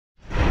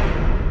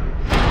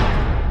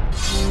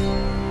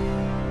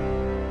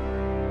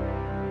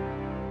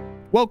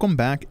Welcome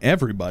back,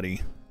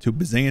 everybody, to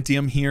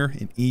Byzantium here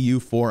in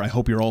EU4. I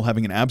hope you're all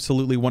having an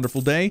absolutely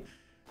wonderful day.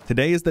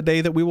 Today is the day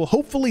that we will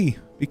hopefully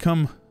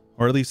become,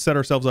 or at least set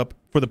ourselves up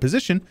for the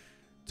position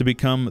to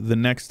become the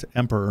next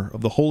emperor of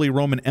the Holy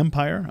Roman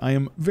Empire. I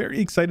am very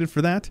excited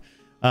for that.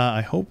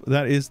 I hope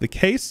that is the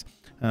case.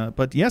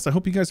 But yes, I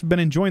hope you guys have been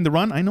enjoying the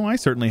run. I know I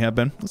certainly have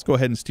been. Let's go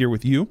ahead and steer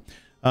with you.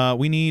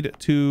 We need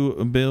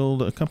to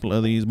build a couple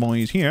of these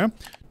boys here.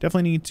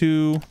 Definitely need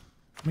to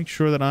make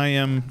sure that I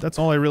am, that's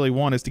all I really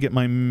want, is to get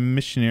my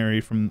missionary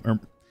from, or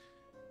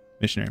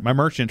my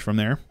merchant from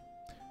there.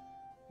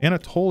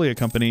 Anatolia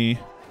Company,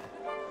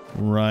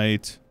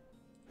 right.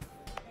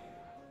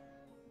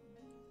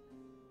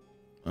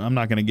 I'm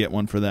not going to get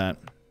one for that.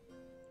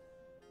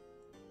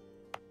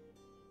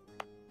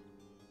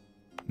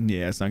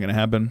 Yeah, it's not going to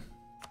happen.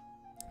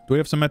 Do we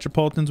have some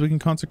metropolitans we can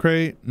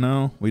consecrate?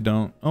 No, we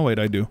don't. Oh, wait,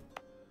 I do.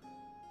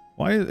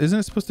 Why isn't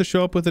it supposed to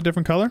show up with a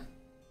different color?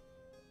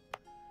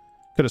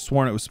 Could have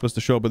sworn it was supposed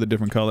to show up with a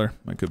different color.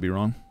 I could be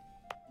wrong.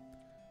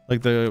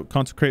 Like the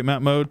consecrate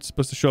map mode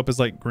supposed to show up as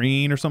like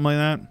green or something like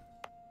that.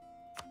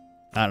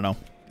 I don't know.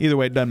 Either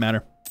way, it doesn't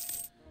matter.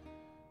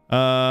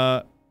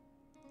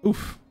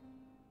 Oof.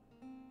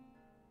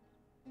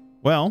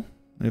 Well,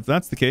 if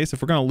that's the case,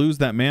 if we're going to lose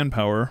that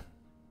manpower,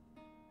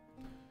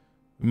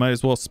 we might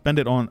as well spend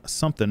it on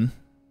something.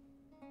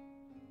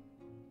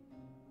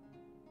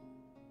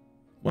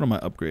 What am I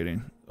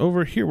upgrading?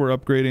 Over here we're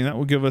upgrading. That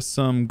will give us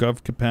some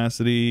gov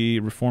capacity,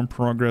 reform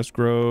progress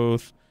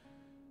growth.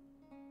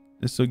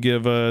 This will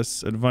give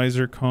us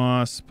advisor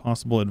costs,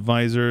 possible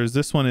advisors.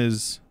 This one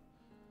is...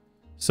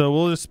 So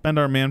we'll just spend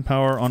our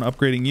manpower on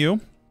upgrading you.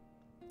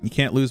 You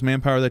can't lose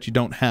manpower that you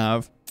don't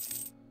have.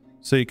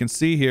 So you can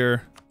see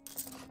here,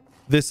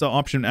 this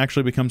option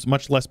actually becomes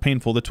much less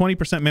painful. The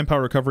 20%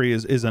 manpower recovery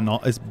is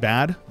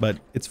bad, but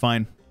it's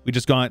fine. We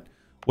just got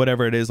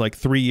whatever it is, like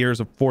 4 years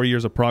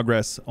of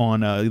progress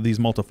on these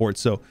multi-forts.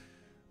 So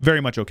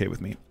very much okay with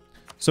me.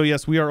 So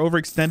yes, we are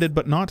overextended,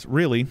 but not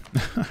really.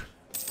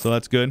 So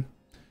that's good.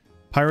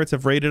 Pirates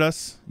have raided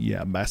us.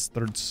 Yeah,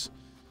 bastards.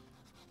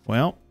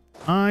 Well,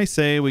 I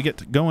say we get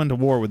to go into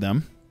war with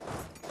them.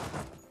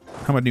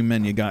 How many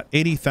men you got?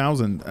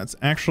 80,000. That's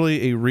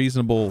actually a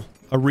reasonable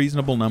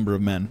number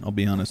of men, I'll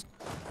be honest.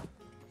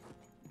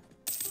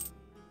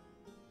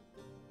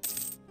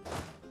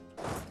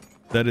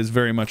 That is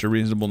very much a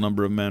reasonable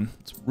number of men.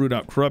 Let's root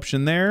out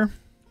corruption there.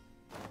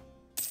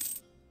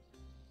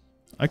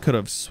 I could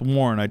have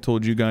sworn I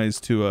told you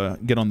guys to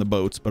get on the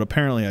boats, but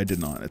apparently I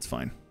did not. It's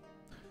fine.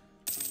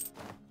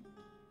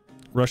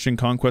 Russian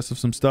conquest of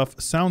some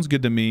stuff. Sounds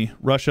good to me.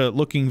 Russia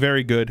looking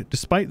very good,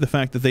 despite the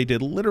fact that they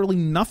did literally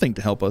nothing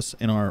to help us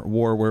in our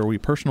war where we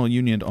personal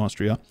unioned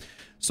Austria.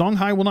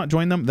 Songhai will not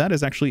join them. That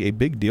is actually a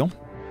big deal.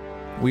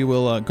 We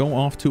will go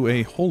off to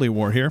a holy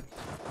war here.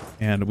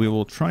 And we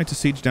will try to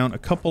siege down a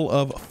couple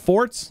of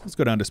forts. Let's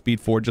go down to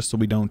speed 4 just so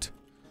we don't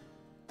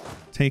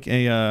take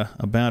a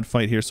bad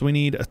fight here. So we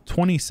need a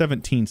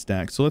 2017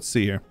 stack. So let's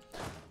see here.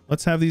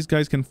 Let's have these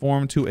guys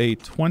conform to a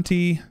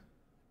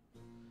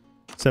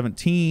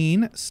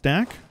 2017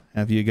 stack.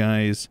 Have you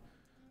guys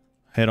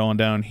head on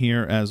down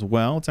here as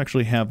well. Let's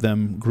actually have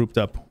them grouped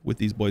up with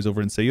these boys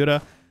over in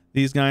Ceuta.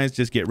 These guys,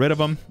 just get rid of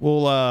them.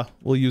 We'll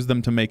use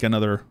them to make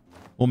another...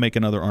 We'll make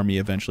another army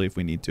eventually if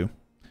we need to.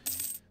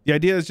 The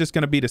idea is just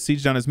going to be to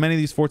siege down as many of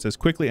these forts as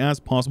quickly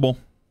as possible.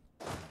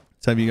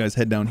 Let's have you guys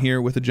head down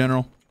here with a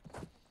general.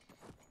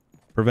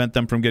 Prevent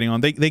them from getting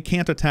on. They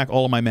can't attack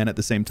all of my men at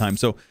the same time,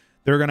 so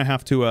they're going to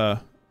have to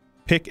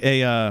pick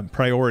a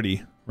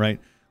priority, right?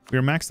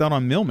 We're maxed out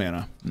on mill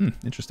mana.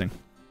 Interesting.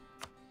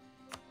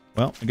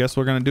 Well, I guess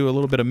we're going to do a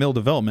little bit of mill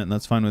development, and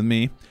that's fine with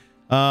me.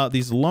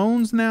 These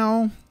loans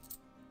now...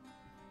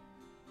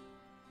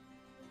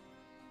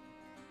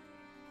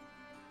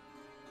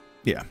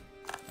 Yeah.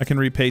 I can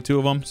repay 2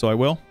 of them, so I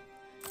will.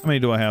 How many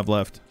do I have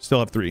left? Still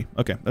have 3.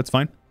 Okay, that's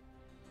fine.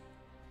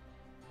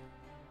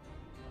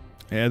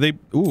 Yeah,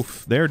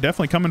 they're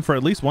definitely coming for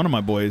at least one of my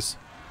boys.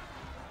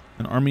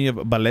 An army of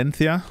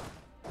Valencia.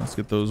 Let's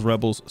get those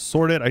rebels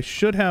sorted. I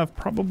should have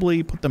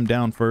probably put them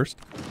down first.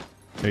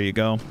 There you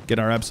go. Get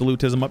our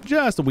absolutism up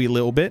just a wee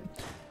little bit.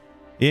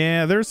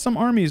 Yeah, there's some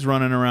armies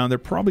running around. They're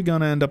probably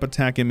going to end up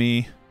attacking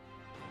me.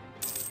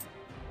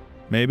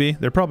 Maybe.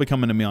 They're probably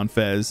coming to me on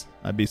Fez.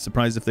 I'd be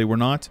surprised if they were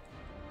not.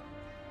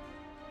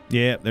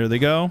 Yeah, there they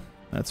go.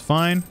 That's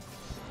fine.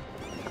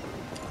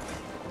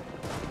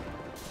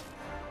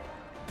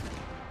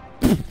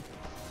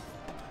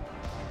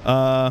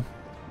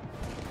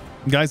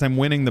 Guys, I'm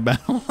winning the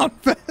battle on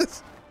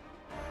Fez.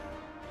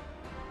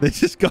 They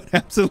just got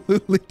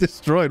absolutely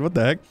destroyed. What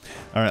the heck?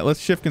 All right,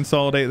 let's shift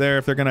consolidate there.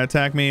 If they're going to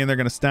attack me and they're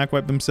going to stack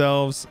wipe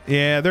themselves.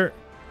 Yeah, they're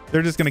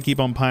just going to keep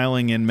on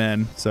piling in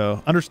men.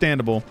 So,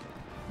 understandable.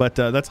 But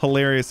that's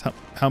hilarious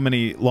how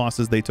many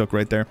losses they took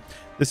right there.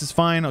 This is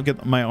fine. I'll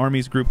get my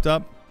armies grouped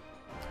up.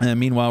 And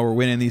meanwhile, we're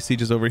winning these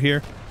sieges over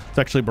here. Let's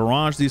actually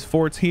barrage these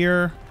forts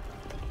here.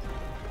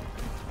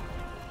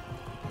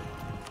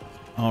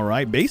 All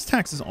right. Base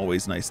tax is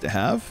always nice to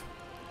have.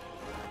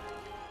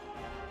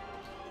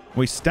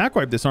 We stack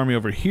wipe this army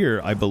over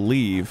here, I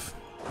believe.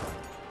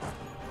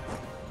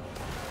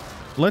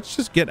 Let's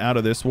just get out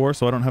of this war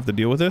so I don't have to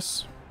deal with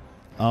this.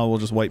 We'll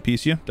just white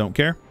piece you. Don't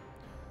care.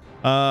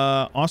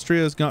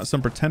 Austria's got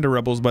some pretender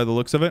rebels by the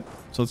looks of it.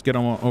 So let's get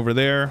them over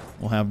there.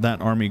 We'll have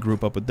that army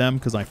group up with them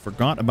because I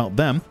forgot about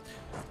them.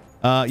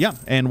 Yeah,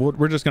 and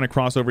we're just going to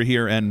cross over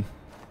here and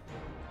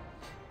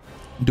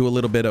do a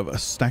little bit of a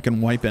stack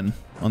and wiping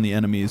on the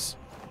enemies.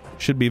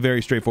 Should be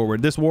very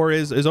straightforward. This war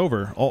is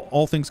over.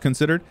 All things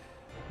considered.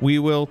 We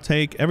will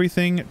take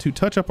everything to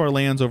touch up our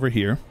lands over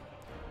here,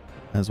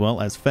 as well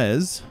as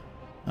Fez.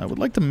 I would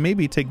like to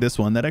maybe take this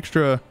one. That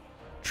extra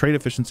trade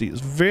efficiency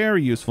is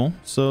very useful.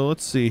 So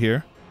let's see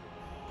here.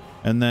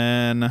 And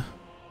then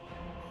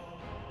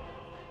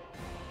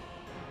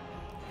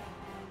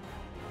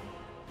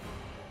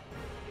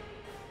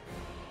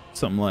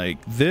something like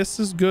this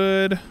is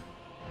good.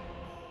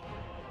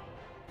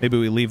 Maybe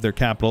we leave their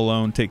capital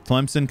alone, take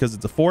Tlemcen because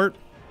it's a fort.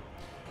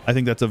 I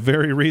think that's a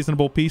very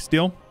reasonable peace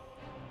deal.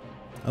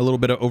 A little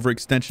bit of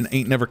overextension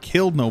ain't never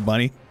killed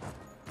nobody.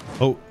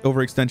 Oh,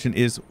 overextension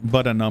is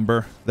but a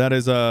number. That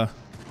is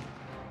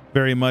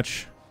very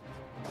much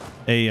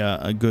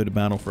a good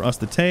battle for us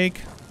to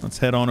take. Let's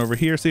head on over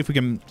here, see if we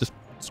can just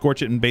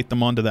scorch it and bait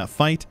them onto that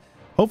fight.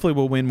 Hopefully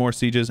we'll win more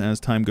sieges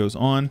as time goes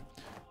on.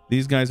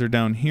 These guys are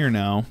down here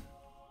now.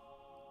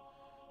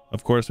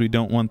 Of course, we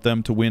don't want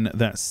them to win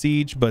that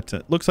siege, but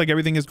it looks like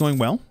everything is going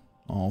well,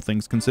 all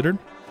things considered.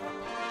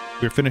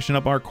 We're finishing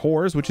up our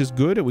cores, which is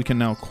good. We can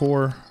now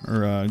core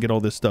or get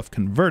all this stuff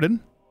converted.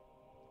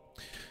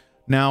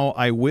 Now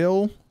I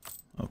will...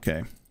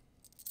 Okay.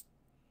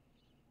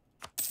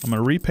 I'm going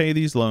to repay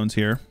these loans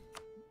here.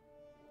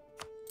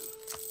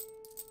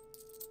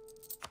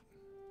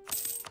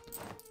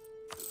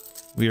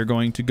 We are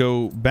going to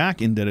go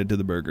back indebted to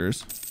the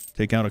burghers.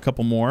 Take out a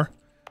couple more.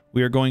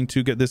 We are going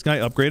to get this guy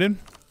upgraded.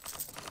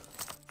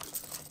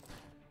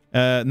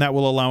 And that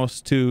will allow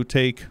us to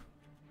take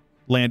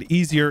land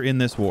easier in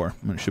this war.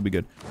 It should be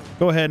good.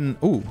 Go ahead and...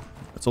 Ooh,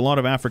 that's a lot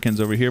of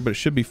Africans over here, but it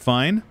should be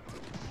fine.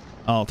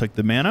 I'll take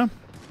the mana.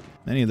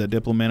 Any of the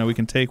Diplo mana we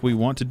can take, we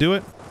want to do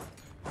it.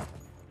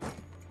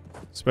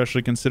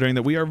 Especially considering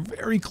that we are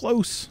very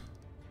close.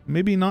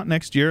 Maybe not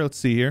next year. Let's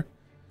see here.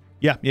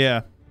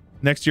 Yeah.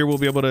 Next year we'll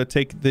be able to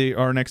take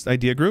our next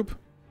idea group.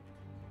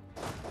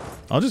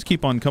 I'll just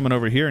keep on coming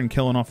over here and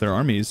killing off their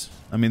armies.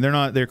 I mean,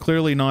 they're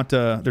clearly not,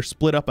 they're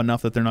split up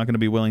enough that they're not going to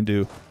be willing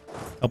to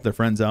help their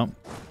friends out.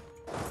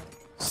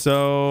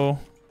 So,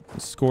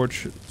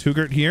 scorch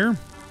Tugert here.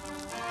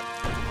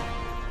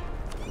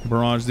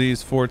 Barrage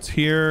these forts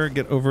here.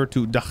 Get over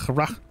to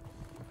Dakhra.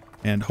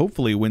 And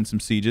hopefully win some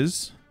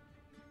sieges.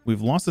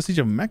 We've lost the siege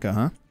of Mecca,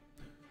 huh?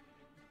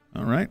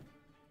 All right.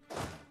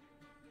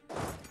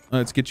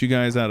 Let's get you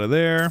guys out of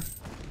there.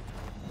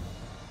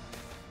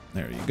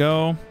 There you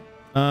go.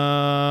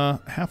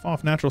 Half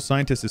off natural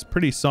scientist is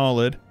pretty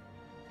solid.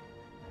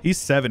 He's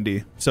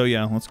 70. So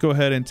yeah, let's go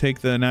ahead and take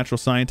the natural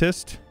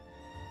scientist.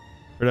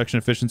 Production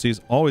efficiency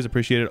is always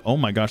appreciated. Oh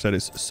my gosh, that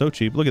is so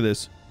cheap. Look at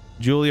this.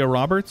 Julia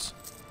Roberts,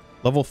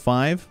 level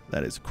 5.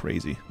 That is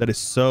crazy. That is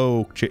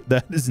so cheap.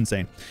 That is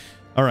insane.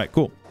 All right,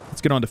 cool.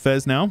 Let's get on to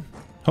Fez now.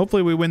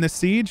 Hopefully we win this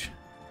siege.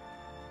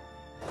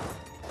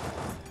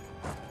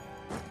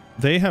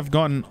 They have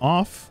gotten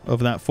off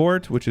of that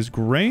fort, which is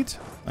great.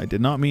 I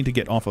did not mean to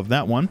get off of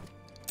that one.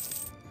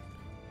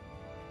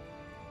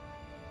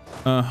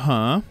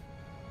 Uh-huh.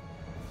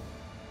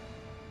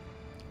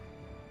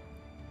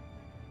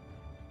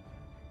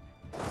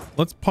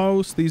 Let's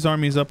post these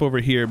armies up over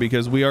here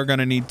because we are going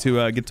to need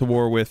to get to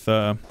war with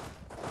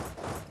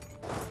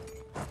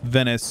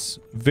Venice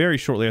very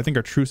shortly. I think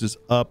our truce is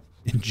up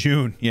in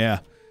June. Yeah.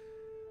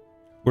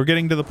 We're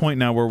getting to the point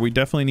now where we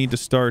definitely need to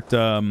start...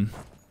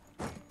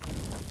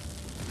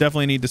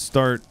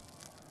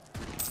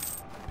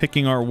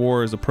 picking our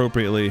wars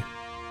appropriately.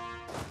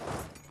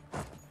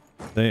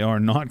 They are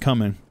not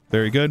coming.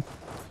 Very good.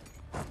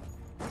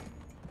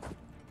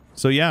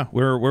 So yeah,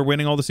 we're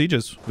winning all the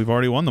sieges. We've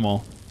already won them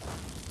all.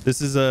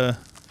 This is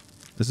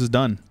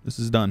done. This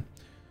is done.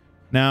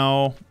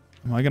 Now,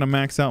 am I gonna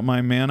max out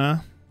my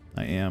mana?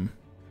 I am.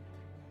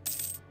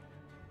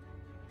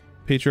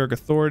 Patriarch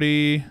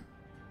Authority.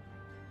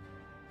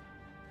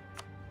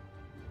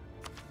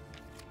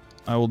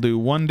 I will do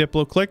one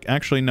Diplo click.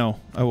 Actually, no.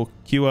 I will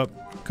queue up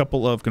a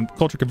couple of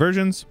culture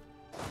conversions.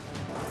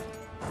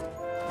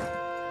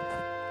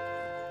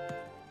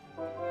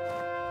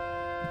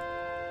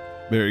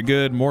 Very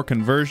good. More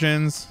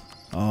conversions.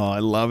 Oh, I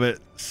love it.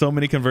 So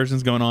many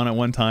conversions going on at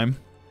one time.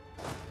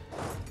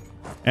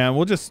 And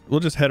we'll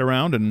just head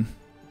around and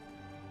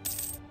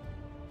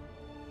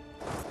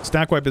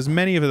stack wipe as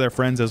many of their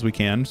friends as we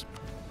can.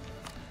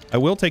 I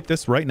will take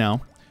this right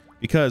now,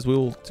 because we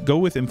will go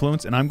with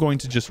influence, and I'm going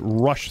to just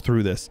rush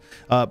through this.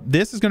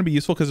 This is going to be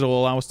useful because it will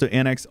allow us to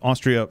annex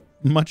Austria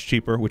much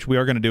cheaper, which we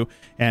are going to do.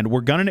 And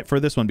we're gunning it for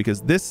this one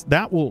because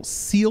that will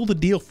seal the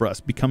deal for us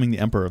becoming the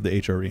emperor of the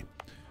HRE.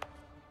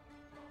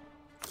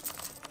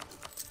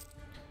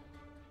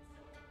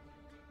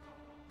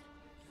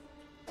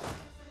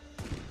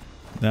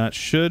 That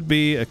should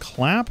be a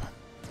clap.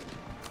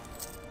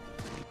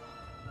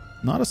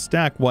 Not a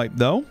stack wipe,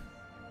 though.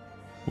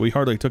 We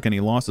hardly took any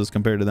losses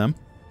compared to them.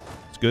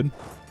 It's good.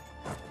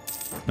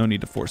 No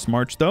need to force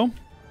march, though.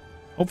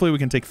 Hopefully we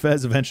can take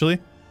Fez eventually.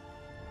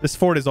 This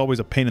fort is always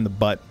a pain in the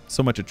butt.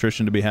 So much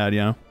attrition to be had,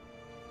 yeah.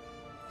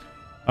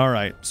 All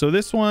right, so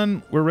this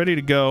one, we're ready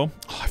to go.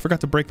 Oh, I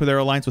forgot to break with our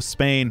alliance with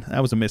Spain.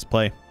 That was a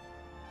misplay.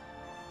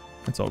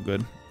 That's all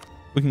good.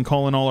 We can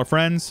call in all our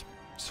friends.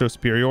 Show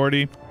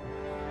superiority.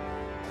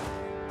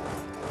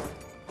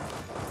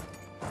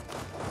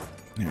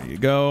 There you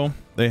go.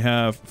 They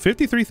have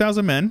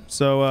 53,000 men,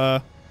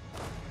 so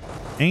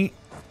ain't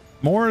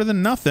more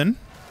than nothing.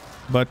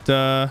 But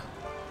there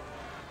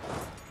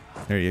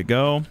you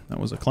go. That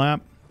was a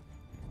clap.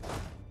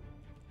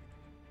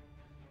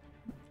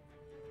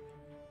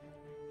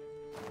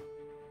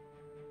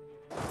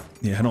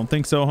 Yeah, I don't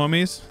think so,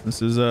 homies.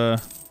 This is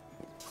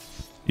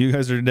you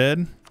guys are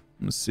dead.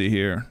 Let's see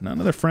here. None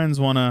of their friends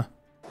wanna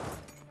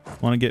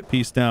get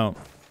pieced out.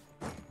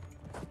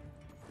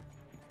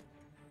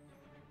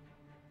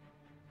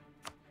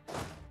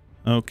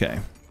 Okay.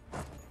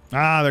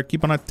 Ah, they're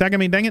keep on attacking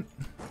me, dang it.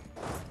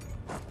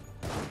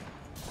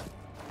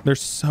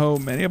 There's so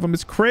many of them.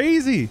 It's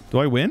crazy. Do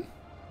I win?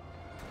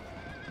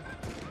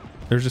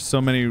 There's just so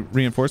many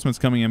reinforcements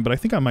coming in, but I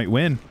think I might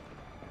win.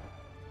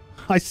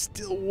 I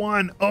still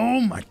won.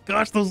 Oh my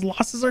gosh, those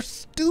losses are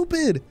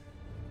stupid.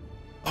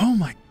 Oh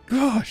my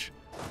gosh.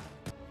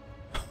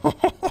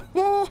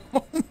 Oh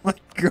my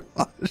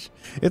gosh.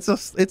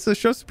 It's a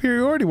show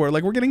superiority war.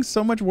 Like, we're getting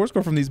so much war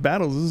score from these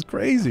battles. This is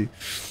crazy.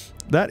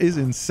 That is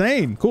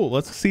insane. Cool.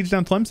 Let's siege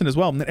down Tlemcen as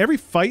well. And then every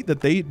fight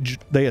that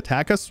they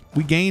attack us,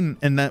 we gain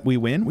and that we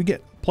win. We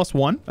get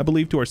 +1, I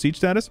believe, to our siege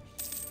status.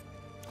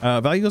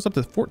 Value goes up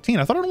to 14.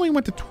 I thought it only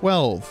went to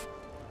 12.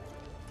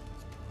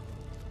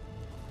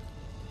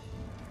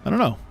 I don't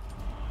know.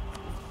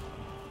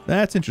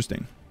 That's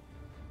interesting.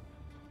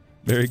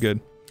 Very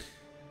good.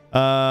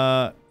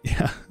 Yeah.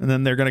 And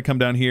then they're going to come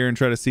down here and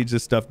try to siege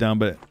this stuff down,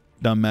 but it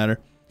doesn't matter.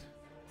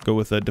 Go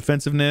with a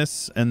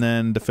defensiveness and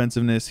then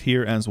defensiveness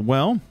here as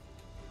well.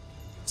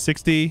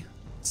 60,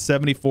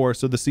 74.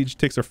 So the siege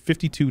ticks are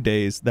 52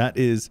 days. That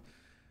is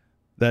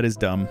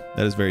dumb.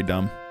 That is very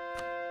dumb.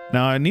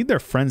 Now I need their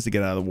friends to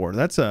get out of the war.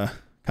 That's kind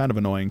of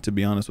annoying, to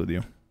be honest with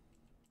you.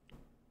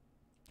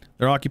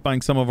 They're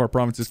occupying some of our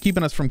provinces,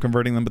 keeping us from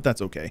converting them, but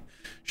that's okay.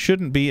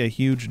 Shouldn't be a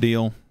huge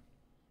deal.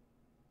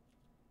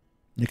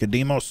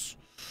 Nicodemus.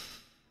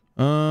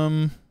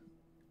 So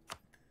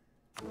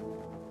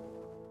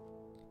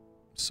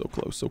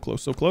close, so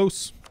close, so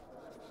close.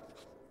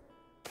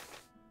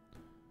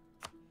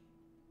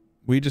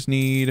 We just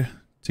need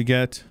to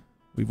get...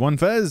 We've won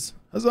Fez.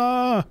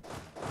 Huzzah!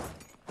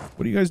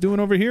 What are you guys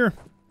doing over here?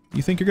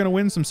 You think you're going to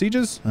win some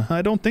sieges?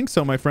 I don't think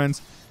so, my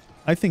friends.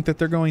 I think that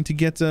they're going to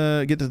get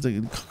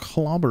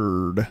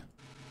clobbered.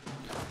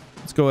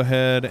 Let's go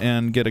ahead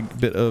and get a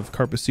bit of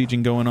carpet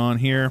sieging going on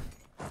here.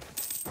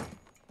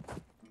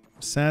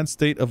 Sad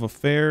state of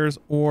affairs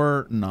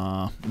or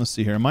nah. Let's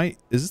see here.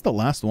 Is this the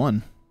last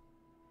one?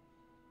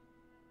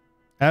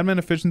 Admin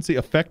efficiency,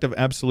 effect of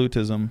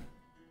absolutism.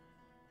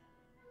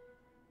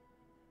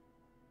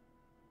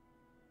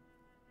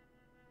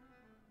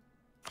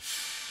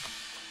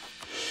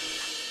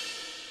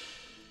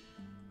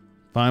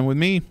 Fine with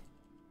me.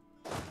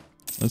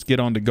 Let's get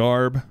on to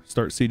Garb.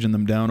 Start sieging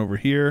them down over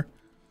here.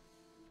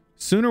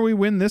 Sooner we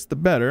win this, the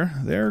better.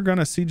 They're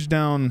gonna siege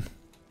down.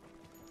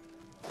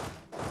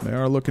 They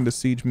are looking to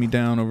siege me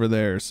down over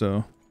there,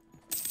 so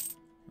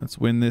let's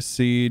win this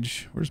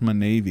siege. Where's my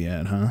navy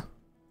at, huh?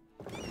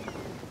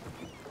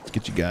 Let's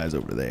get you guys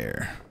over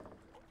there.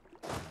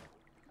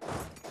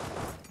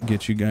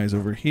 Get you guys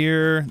over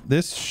here.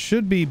 This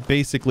should be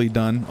basically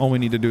done. All we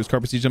need to do is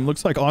carpet siege them.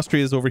 Looks like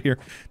Austria is over here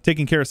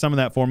taking care of some of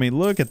that for me.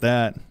 Look at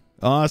that.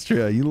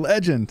 Austria, you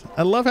legend.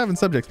 I love having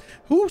subjects.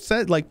 Who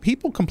said, like,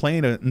 people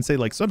complain and say,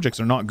 like, subjects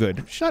are not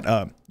good. Shut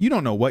up. You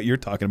don't know what you're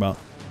talking about.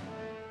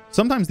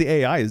 Sometimes the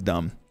AI is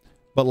dumb.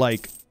 But,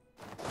 like,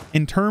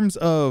 in terms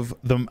of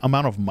the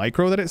amount of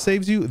micro that it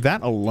saves you,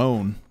 that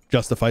alone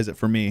justifies it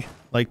for me.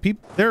 Like,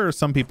 there are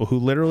some people who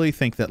literally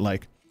think that,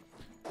 like,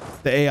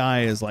 the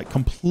AI is, like,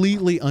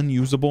 completely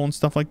unusable and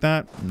stuff like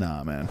that.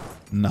 Nah, man.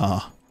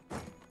 Nah.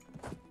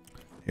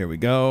 Here we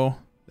go.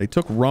 They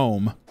took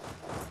Rome.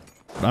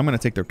 But I'm going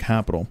to take their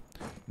capital.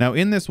 Now,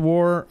 in this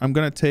war, I'm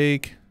going to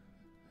take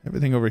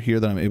everything over here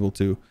that I'm able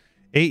to.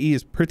 AE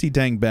is pretty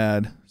dang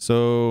bad.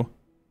 So...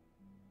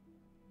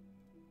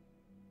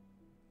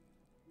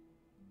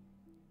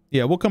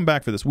 yeah, we'll come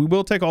back for this. We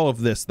will take all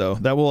of this, though.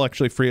 That will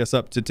actually free us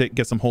up to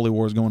get some holy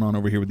wars going on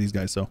over here with these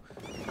guys. So,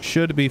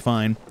 should be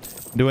fine.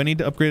 Do I need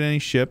to upgrade any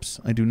ships?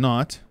 I do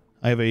not.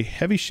 I have a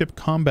heavy ship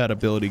combat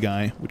ability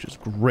guy, which is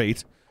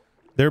great.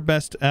 Their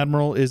best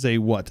admiral is a,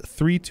 what,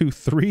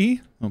 323?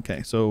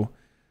 Okay, so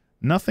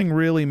nothing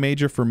really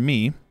major for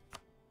me.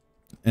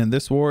 And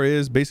this war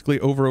is basically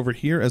over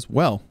here as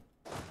well.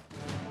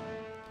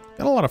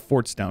 Got a lot of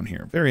forts down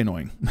here. Very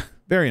annoying.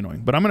 Very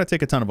annoying. But I'm going to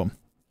take a ton of them.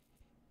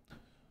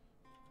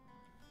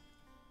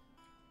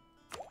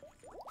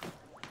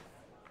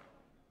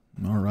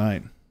 All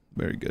right.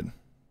 Very good.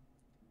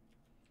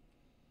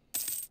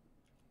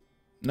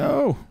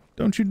 No,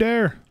 don't you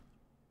dare.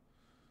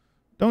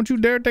 Don't you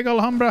dare take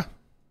Alhambra.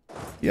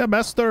 Yeah,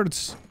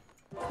 bastards.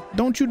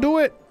 Don't you do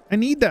it. I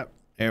need that.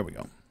 There we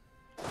go.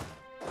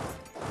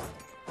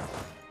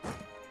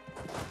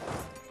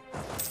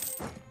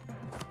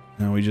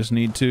 Now we just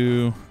need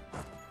to...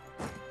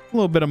 A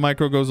little bit of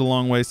micro goes a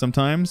long way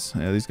sometimes.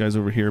 Yeah, these guys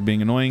over here are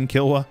being annoying.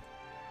 Kilwa.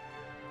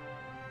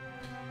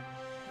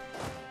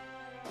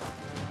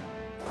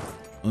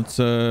 Let's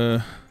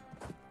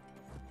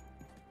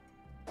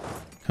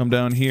come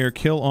down here,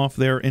 kill off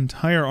their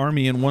entire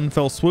army in one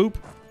fell swoop.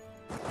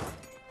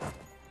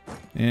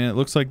 And it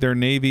looks like their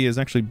navy is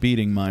actually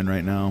beating mine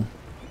right now.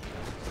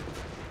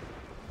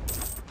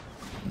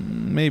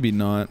 Maybe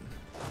not.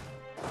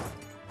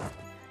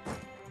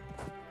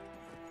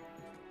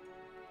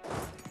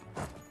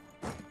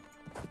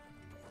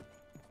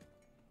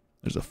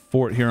 There's a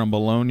fort here on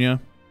Bologna.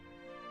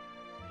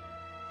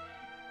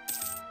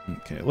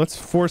 Okay, let's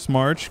force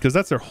march, because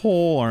that's their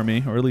whole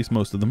army, or at least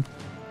most of them.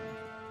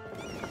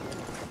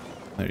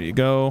 There you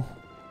go.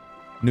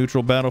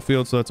 Neutral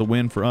battlefield, so that's a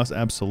win for us.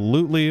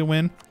 Absolutely a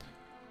win.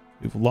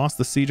 We've lost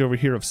the siege over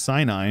here of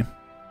Sinai.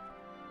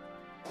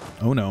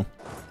 Oh no.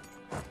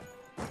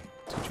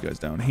 Let's get you guys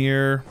down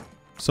here.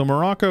 So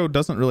Morocco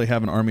doesn't really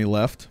have an army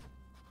left.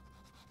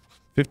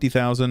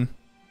 50,000.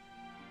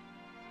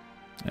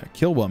 Yeah,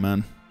 Kilwa,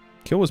 man.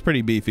 Kilwa's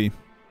pretty beefy.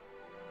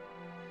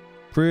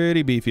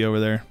 Pretty beefy over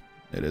there.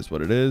 It is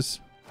what it is.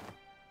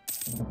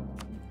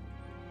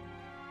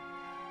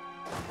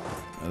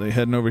 Are they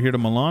heading over here to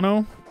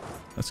Milano?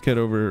 Let's get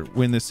over,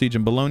 win this siege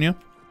in Bologna.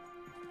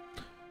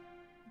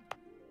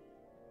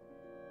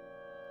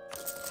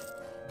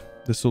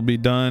 This will be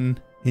done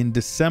in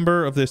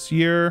December of this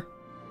year.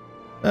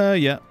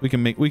 Yeah, we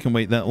can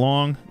wait that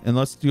long. And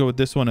let's go with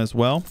this one as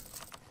well,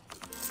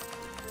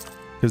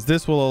 because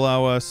this will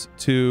allow us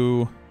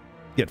to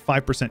get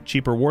 5%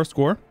 cheaper war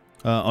score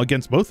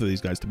against both of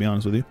these guys, to be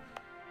honest with you.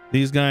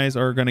 These guys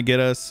are going to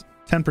get us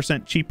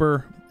 10%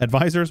 cheaper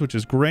advisors, which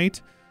is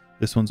great.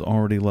 This one's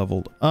already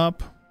leveled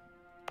up.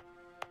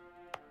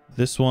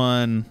 This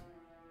one,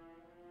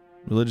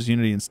 religious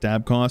unity and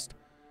stab cost.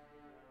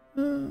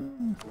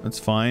 That's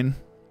fine.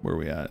 Where are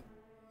we at?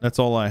 That's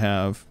all I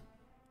have.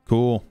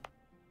 Cool.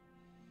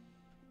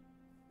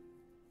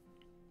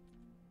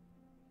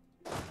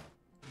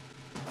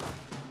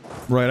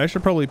 Right, I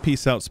should probably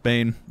peace out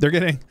Spain. They're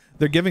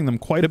giving them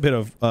quite a bit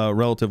of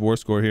relative war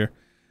score here.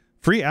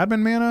 Free admin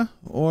mana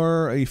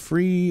or a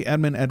free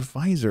admin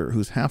advisor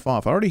who's half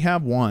off. I already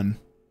have one,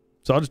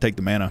 so I'll just take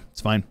the mana. It's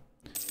fine.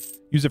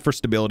 Use it for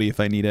stability if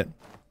I need it.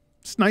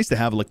 It's nice to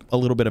have like a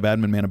little bit of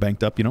admin mana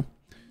banked up, you know?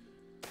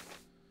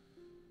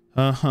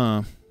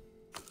 I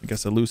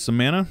guess I lose some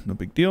mana. No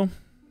big deal.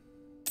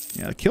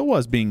 Yeah, Kilwa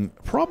is being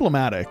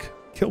problematic.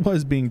 Kilwa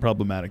is being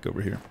problematic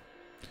over here.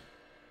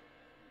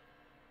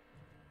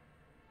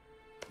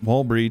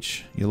 Wall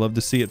breach. You love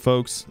to see it,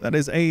 folks. That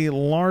is a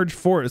large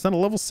fort. Is that a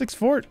level 6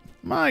 fort?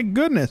 My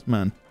goodness,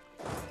 man.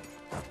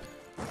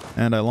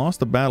 And I lost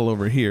the battle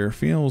over here.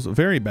 Feels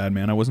very bad,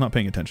 man. I was not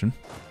paying attention.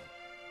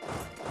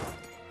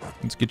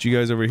 Let's get you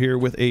guys over here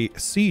with a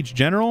siege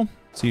general.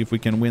 See if we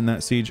can win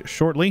that siege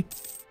shortly.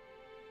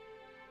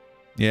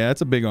 Yeah,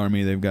 it's a big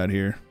army they've got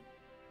here.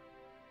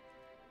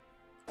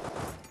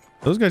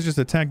 Those guys just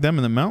attacked them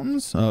in the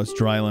mountains? Oh, it's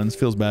drylands.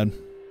 Feels bad.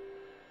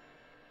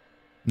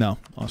 No,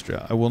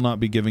 Austria. I will not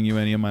be giving you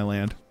any of my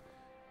land.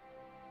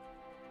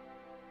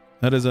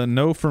 That is a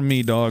no from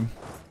me, dog.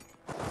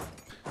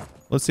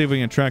 Let's see if we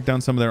can track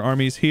down some of their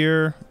armies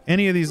here.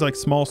 Any of these like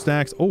small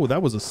stacks. Oh,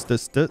 that was a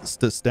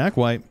stack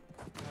wipe.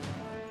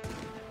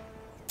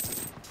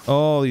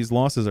 Oh, these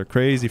losses are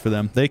crazy for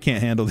them. They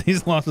can't handle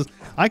these losses.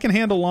 I can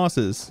handle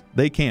losses.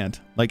 They can't.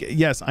 Like,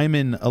 yes, I'm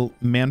in a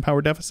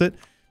manpower deficit.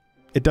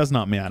 It does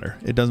not matter.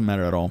 It doesn't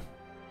matter at all.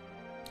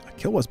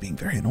 Kilwa's being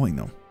very annoying,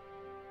 though.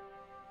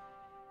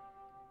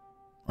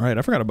 All right,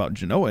 I forgot about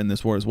Genoa in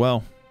this war as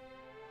well.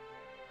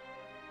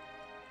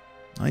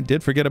 I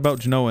did forget about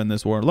Genoa in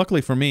this war.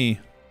 Luckily for me,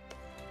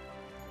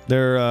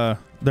 they're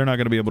not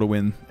going to be able to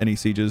win any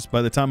sieges.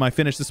 By the time I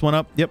finish this one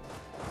up, yep,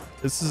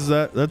 this is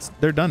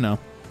they're done now.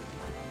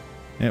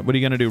 Yeah, what are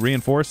you going to do?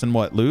 Reinforce and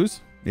what?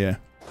 Lose? Yeah,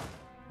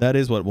 that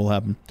is what will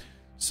happen.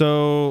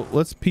 So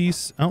let's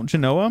peace out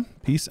Genoa,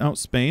 peace out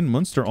Spain.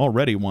 Munster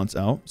already wants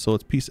out, so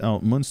let's peace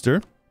out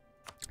Munster.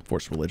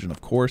 Force religion,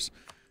 of course.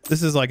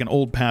 This is like an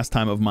old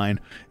pastime of mine,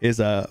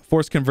 is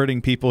force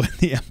converting people in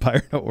the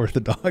Empire to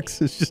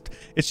Orthodox. It's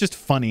just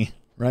funny,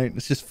 right?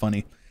 It's just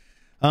funny.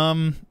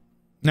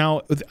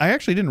 Now, I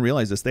actually didn't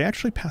realize this. They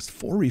actually passed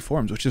 4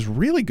 reforms, which is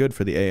really good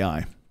for the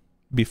AI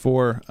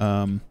before,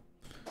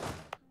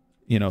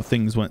 you know,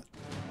 things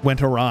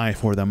went awry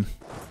for them.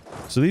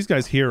 So these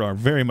guys here are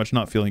very much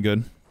not feeling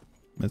good.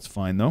 That's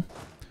fine, though.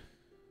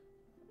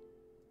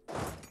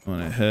 I'm going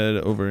to head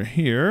over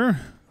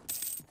here.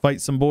 Fight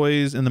some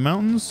boys in the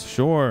mountains?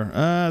 Sure.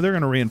 They're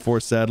going to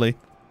reinforce, sadly.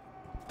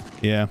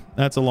 Yeah,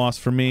 that's a loss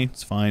for me.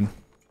 It's fine.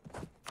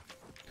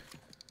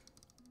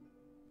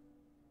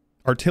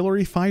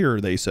 Artillery fire,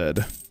 they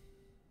said.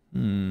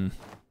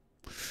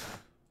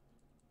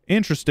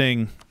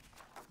 Interesting.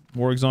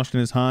 War exhaustion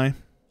is high.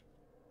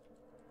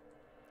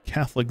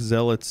 Catholic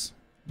zealots.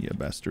 Yeah,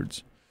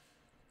 bastards.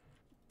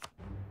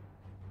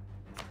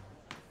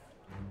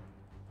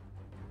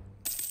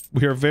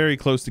 We are very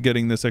close to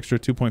getting this extra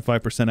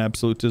 2.5%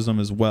 absolutism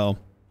as well.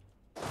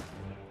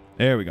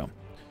 There we go.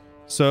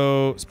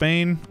 So,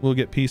 Spain will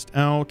get pieced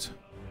out.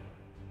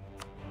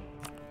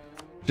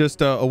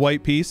 Just a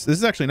white piece. This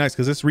is actually nice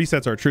because this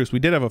resets our truce. We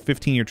did have a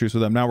 15-year truce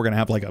with them. Now we're going to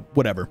have like a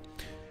whatever.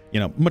 You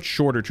know, much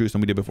shorter truce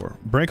than we did before.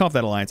 Break off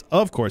that alliance.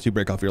 Of course, you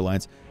break off your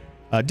alliance.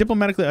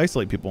 Diplomatically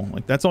isolate people.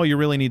 Like, that's all you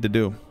really need to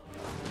do.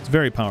 It's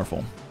very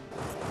powerful.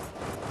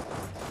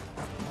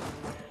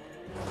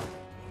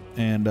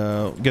 And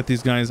get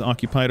these guys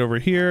occupied over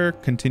here.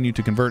 Continue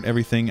to convert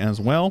everything as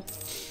well.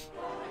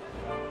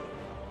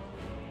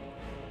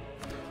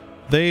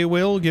 They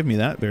will give me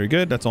that. Very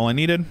good. That's all I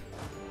needed.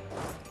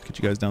 Get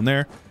you guys down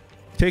there.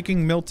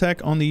 Taking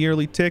Miltech on the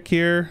yearly tick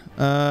here.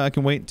 I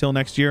can wait until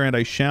next year, and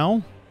I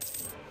shall.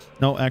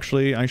 No,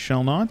 actually, I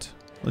shall not.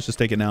 Let's just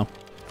take it now.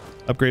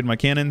 Upgrade my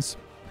cannons.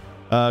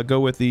 Go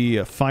with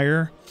the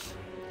fire.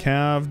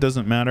 Cav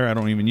doesn't matter. I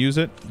don't even use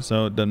it,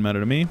 so it doesn't matter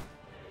to me.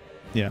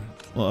 Yeah,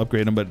 we'll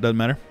upgrade them, but it doesn't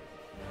matter.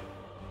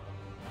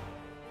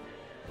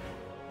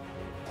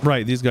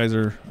 Right, these guys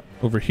are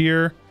over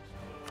here.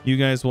 You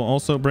guys will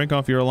also break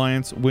off your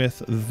alliance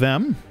with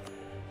them.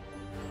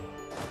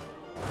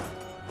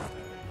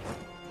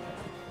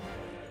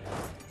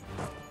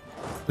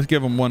 Let's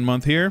give them 1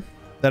 month here.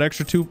 That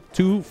extra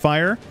two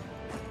fire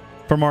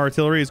from our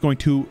artillery is going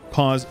to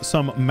cause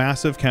some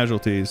massive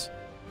casualties.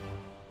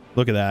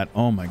 Look at that.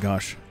 Oh my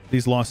gosh.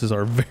 These losses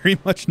are very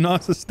much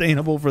not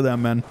sustainable for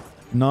them, man.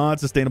 Not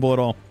sustainable at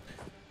all.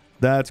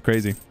 That's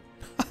crazy.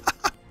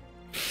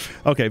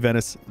 Okay,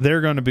 Venice.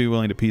 They're going to be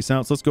willing to peace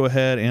out. So let's go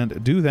ahead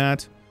and do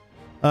that.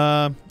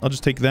 I'll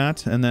just take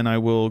that, and then I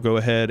will go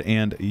ahead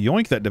and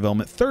yoink that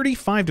development.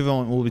 35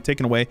 development will be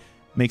taken away.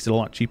 Makes it a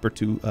lot cheaper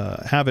to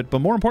have it. But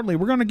more importantly,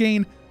 we're going to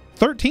gain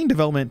 13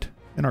 development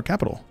in our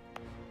capital.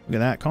 Look at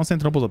that.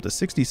 Constantinople's up to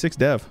 66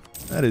 dev.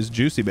 That is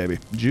juicy, baby.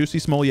 Juicy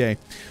smolier.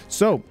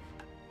 So,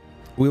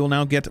 we will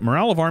now get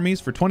morale of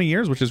armies for 20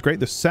 years, which is great.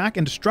 The sack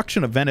and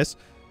destruction of Venice.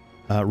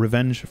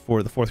 Revenge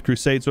for the Fourth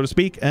Crusade, so to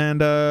speak.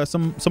 And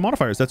some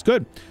modifiers. That's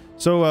good.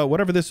 So,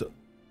 whatever this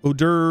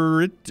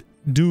Odurit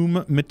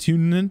Doom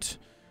Metunant.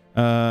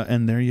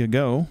 And there you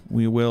go.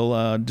 We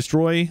will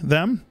destroy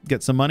them.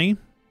 Get some money.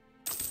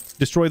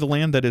 Destroy the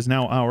land that is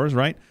now ours,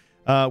 right?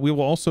 We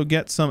will also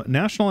get some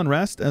national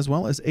unrest as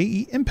well as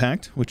AE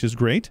impact, which is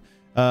great,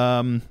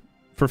 for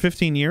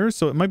 15 years.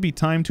 So it might be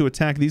time to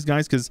attack these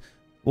guys because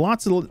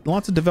lots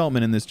of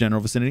development in this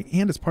general vicinity,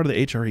 and it's part of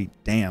the HRE.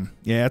 Damn,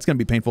 yeah, it's gonna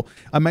be painful.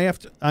 I may have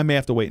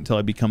to wait until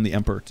I become the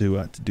emperor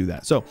to do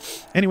that. So,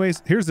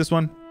 anyways, here's this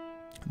one.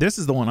 This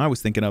is the one I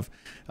was thinking of.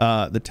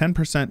 The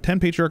 10% 10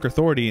 patriarch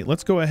authority.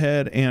 Let's go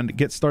ahead and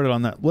get started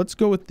on that. Let's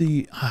go with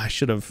the. I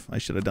should have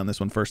done this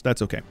one first.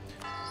 That's okay.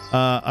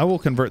 I will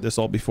convert this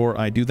all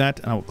before I do that.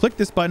 I will click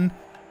this button,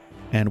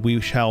 and we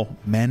shall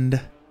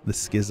mend the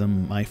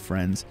schism, my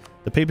friends.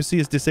 The papacy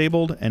is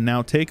disabled, and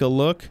now take a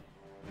look.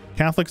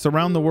 Catholics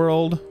around the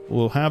world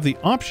will have the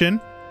option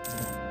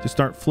to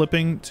start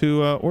flipping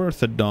to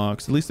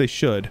Orthodox. At least they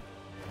should.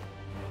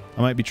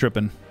 I might be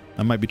tripping.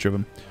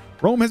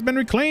 Rome has been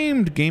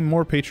reclaimed. Gain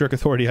more patriarch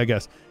authority, I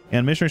guess.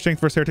 And missionary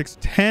strength versus heretics,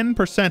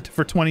 10%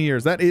 for 20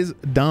 years. That is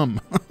dumb.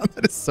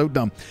 That is so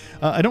dumb.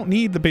 I don't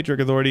need the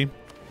patriarch authority.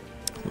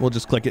 We'll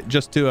just click it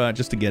just to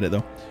get it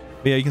though.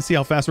 But yeah, you can see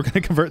how fast we're going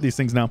to convert these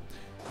things now.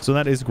 So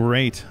that is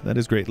great. That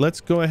is great.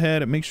 Let's go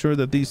ahead and make sure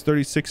that these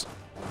 36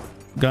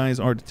 guys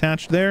are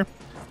detached there.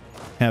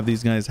 Have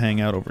these guys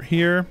hang out over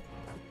here.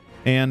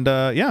 And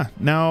yeah,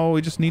 now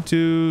we just need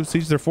to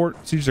siege their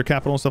fort, siege their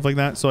capital and stuff like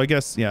that. So I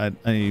guess, yeah,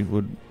 I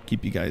would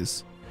keep you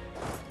guys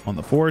on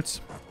the forts.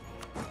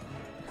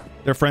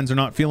 Their friends are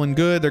not feeling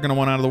good. They're going to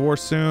want out of the war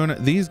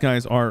soon. These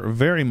guys are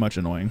very much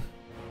annoying.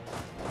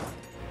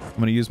 I'm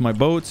going to use my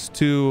boats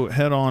to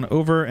head on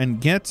over and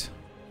get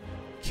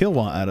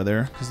Kilwa out of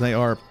there because they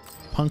are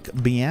punk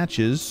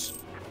biatches.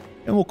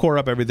 And we'll core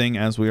up everything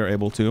as we are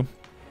able to.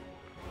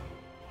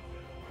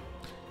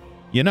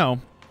 You know,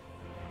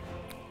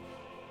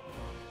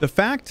 the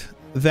fact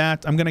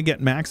that I'm going to get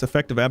max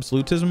effective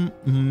absolutism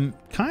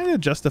kind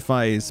of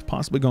justifies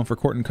possibly going for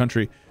court and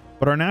country.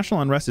 But our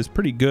national unrest is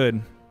pretty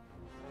good.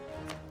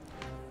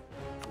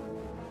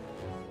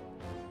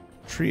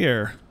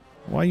 Trier.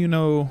 Why you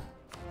know...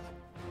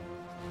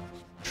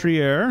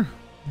 Trier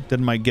did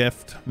my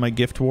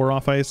gift wore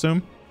off, I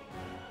assume.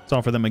 Let's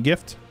offer them a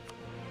gift.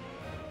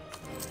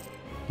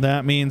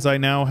 That means I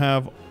now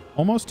have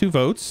almost 2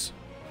 votes.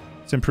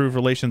 Let's improve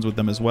relations with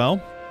them as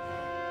well.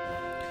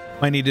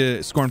 Might need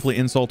to scornfully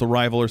insult a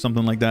rival or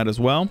something like that as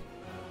well.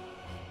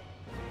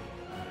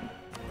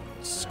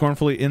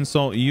 Scornfully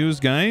insult you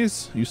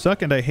guys. You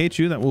suck and I hate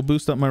you. That will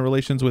boost up my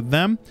relations with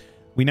them.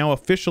 We now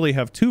officially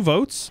have 2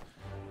 votes.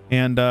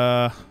 And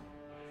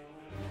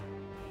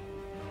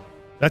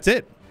that's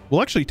it.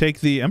 We'll actually take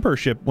the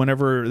emperorship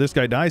whenever this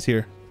guy dies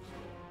here.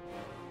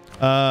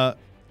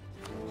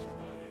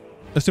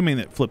 Assuming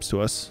it flips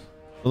to us.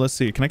 But let's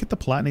see. Can I get the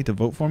Palatinate to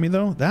vote for me,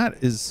 though?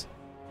 That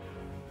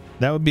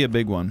would be a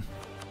big one.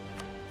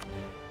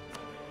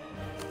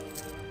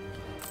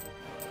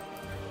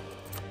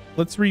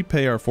 Let's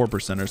repay our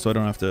 4%er so I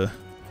don't have to...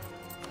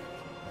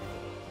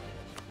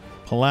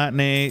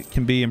 Palatinate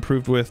can be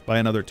improved with by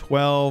another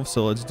 12,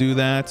 so let's do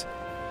that.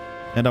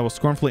 And I will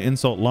scornfully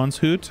insult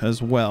Landshut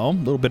as well. A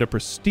little bit of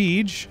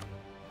prestige.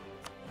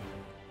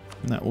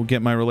 And that will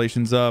get my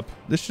relations up.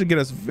 This should get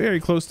us very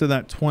close to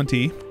that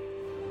 20.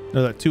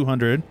 Or that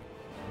 200.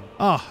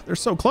 Ah, they're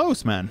so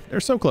close, man. They're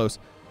so close.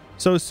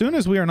 So as soon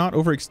as we are not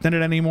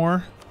overextended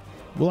anymore,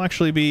 we'll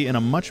actually be in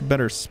a much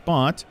better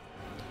spot.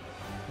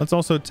 Let's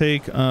also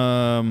take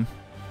an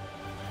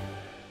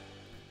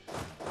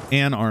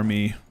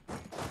army.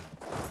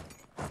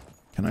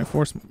 Can I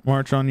force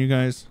march on you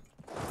guys?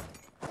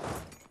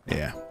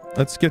 Yeah.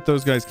 Let's get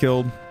those guys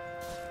killed.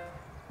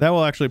 That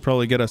will actually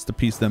probably get us to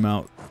peace them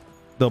out.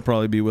 They'll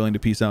probably be willing to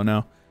peace out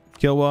now.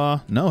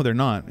 Kilwa? No, they're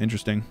not.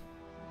 Interesting.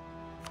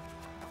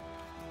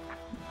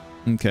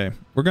 Okay.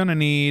 We're going to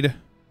need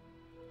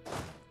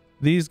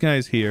these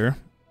guys here.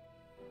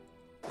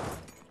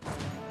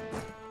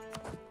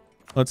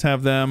 Let's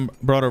have them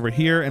brought over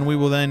here, and we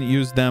will then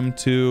use them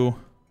to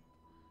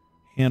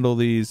handle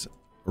these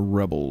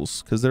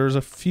rebels, because there's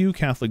a few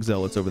Catholic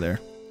zealots over there.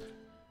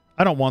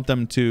 I don't want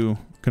them to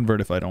convert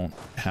if I don't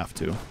have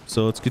to.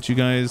 So let's get you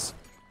guys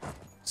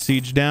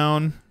siege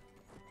down.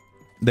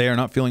 They are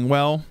not feeling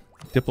well.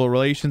 Diplo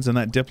relations, and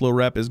that Diplo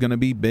rep is going to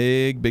be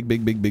big, big,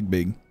 big, big, big,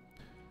 big.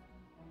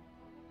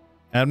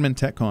 Admin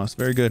tech cost.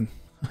 Very good.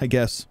 I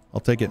guess. I'll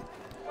take it.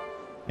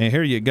 And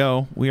here you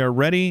go. We are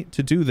ready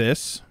to do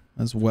this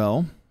as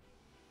well.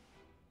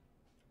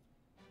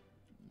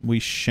 We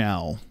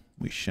shall.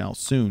 We shall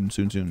soon,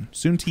 soon, soon.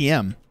 Soon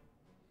TM.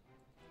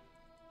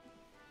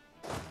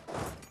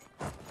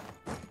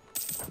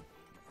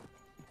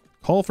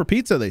 Call for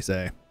pizza, they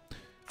say.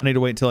 I need to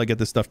wait until I get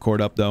this stuff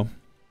cored up, though.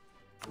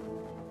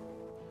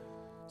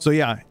 So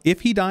yeah,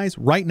 if he dies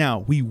right now,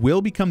 we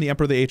will become the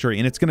Emperor of the HRE,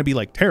 and it's going to be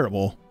like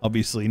terrible,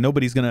 obviously.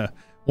 Nobody's going to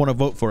want to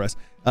vote for us.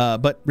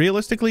 But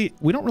realistically,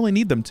 we don't really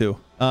need them to.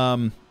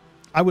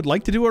 I would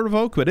like to do a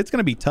revoke, but it's going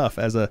to be tough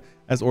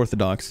as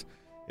Orthodox.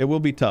 It will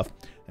be tough.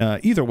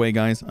 Either way,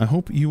 guys, I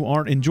hope you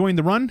are enjoying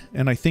the run,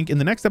 and I think in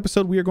the next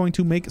episode, we are going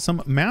to make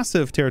some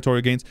massive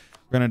territorial gains.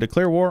 We're going to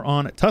declare war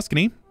on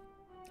Tuscany,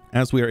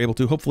 as we are able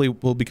to. Hopefully,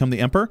 we'll become the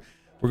Emperor.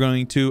 We're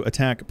going to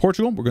attack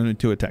Portugal. We're going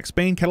to attack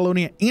Spain,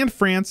 Catalonia, and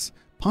France,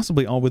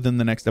 possibly all within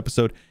the next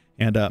episode,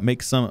 and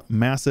make some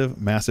massive,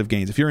 massive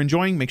gains. If you're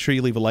enjoying, make sure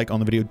you leave a like on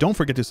the video. Don't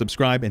forget to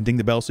subscribe and ding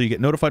the bell so you get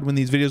notified when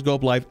these videos go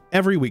up live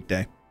every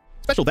weekday.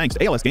 Special thanks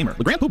to ALS Gamer,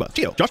 LeGrand Puba,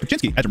 Gio, Josh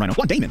Kaczynski, Edge Rhino,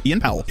 Juan Damon, Ian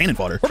Powell, Cannon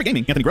Fodder, Corporate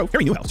Gaming, Anthony Grove,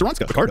 Harry Newhouse,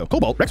 Saranska, Ricardo,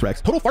 Cobalt,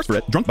 Rex, Total Farce for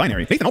It, Drunk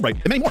Binary, Nathan Albright,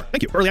 and many more.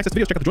 Thank you. For early access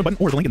videos, check out the join button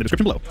or the link in the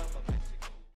description below.